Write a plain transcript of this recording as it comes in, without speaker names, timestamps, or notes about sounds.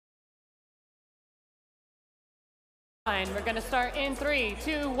We're going to start in 3,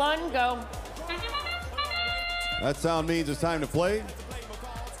 2, 1, go. That sound means it's time to play.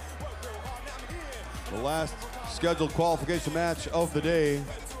 The last scheduled qualification match of the day.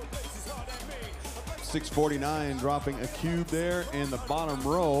 649 dropping a cube there in the bottom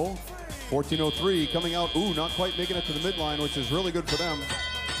row. 1403 coming out, ooh, not quite making it to the midline, which is really good for them.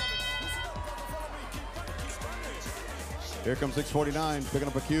 Here comes 649, picking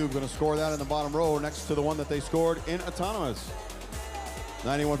up a cube, going to score that in the bottom row next to the one that they scored in autonomous.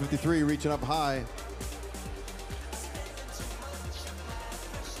 9153 reaching up high.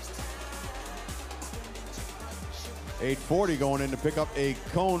 $840 going in to pick up a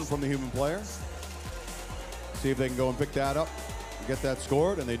cone from the human player. See if they can go and pick that up, get that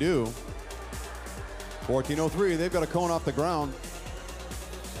scored, and they do. 1403, they've got a cone off the ground.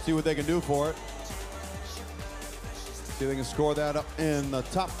 See what they can do for it. See if they can score that up in the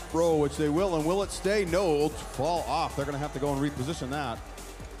top row, which they will. And will it stay? No, it'll fall off. They're going to have to go and reposition that.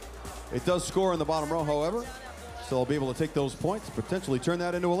 It does score in the bottom row, however, so they'll be able to take those points, potentially turn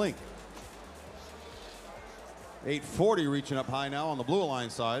that into a link. 840 reaching up high now on the blue line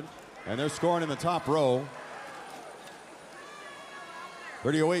side, and they're scoring in the top row.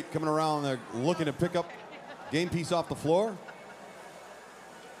 3008 coming around, they're looking to pick up game piece off the floor.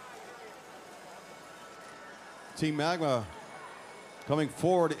 Team Magma coming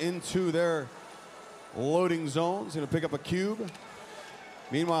forward into their loading zones, going to pick up a cube.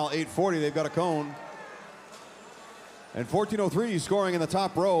 Meanwhile, 840, they've got a cone. And 1403 scoring in the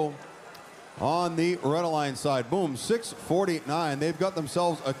top row on the red line side. Boom, 649. They've got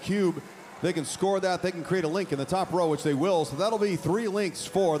themselves a cube. They can score that. They can create a link in the top row, which they will. So that'll be 3 links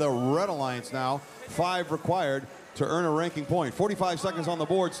for the Red Alliance now. 5 required to earn a ranking point. 45 seconds on the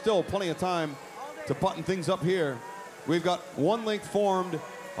board. Still plenty of time to button things up here. We've got 1 link formed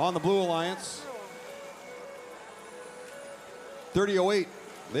on the Blue Alliance. 3008,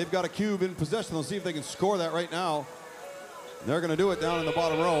 they've got a cube in possession. They'll see if they can score that right now. They're going to do it down in the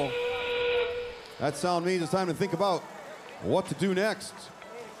bottom row. That sound means it's time to think about what to do next.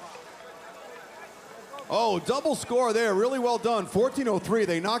 Oh, double score there. Really well done. 1403,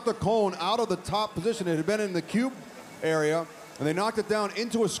 they knocked the cone out of the top position. It had been in the cube area, and they knocked it down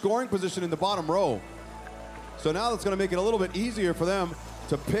into a scoring position in the bottom row. So now that's going to make it a little bit easier for them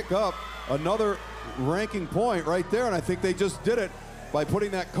to pick up another ranking point right there, and I think they just did it by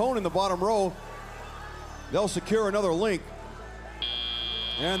putting that cone in the bottom row. They'll secure another link,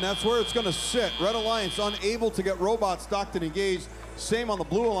 and that's where it's going to sit. Red Alliance unable to get robots docked and engaged. Same on the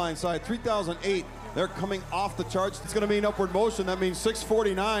Blue Alliance side. 3008, they're coming off the charts. It's going to mean upward motion. That means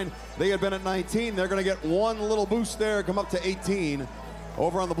 649. They had been at 19. They're going to get 1 little boost there, come up to 18.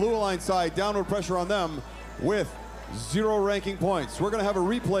 Over on the Blue Alliance side, downward pressure on them with 0 ranking points. We're going to have a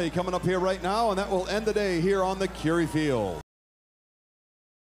replay coming up here right now, and that will end the day here on the Curie field.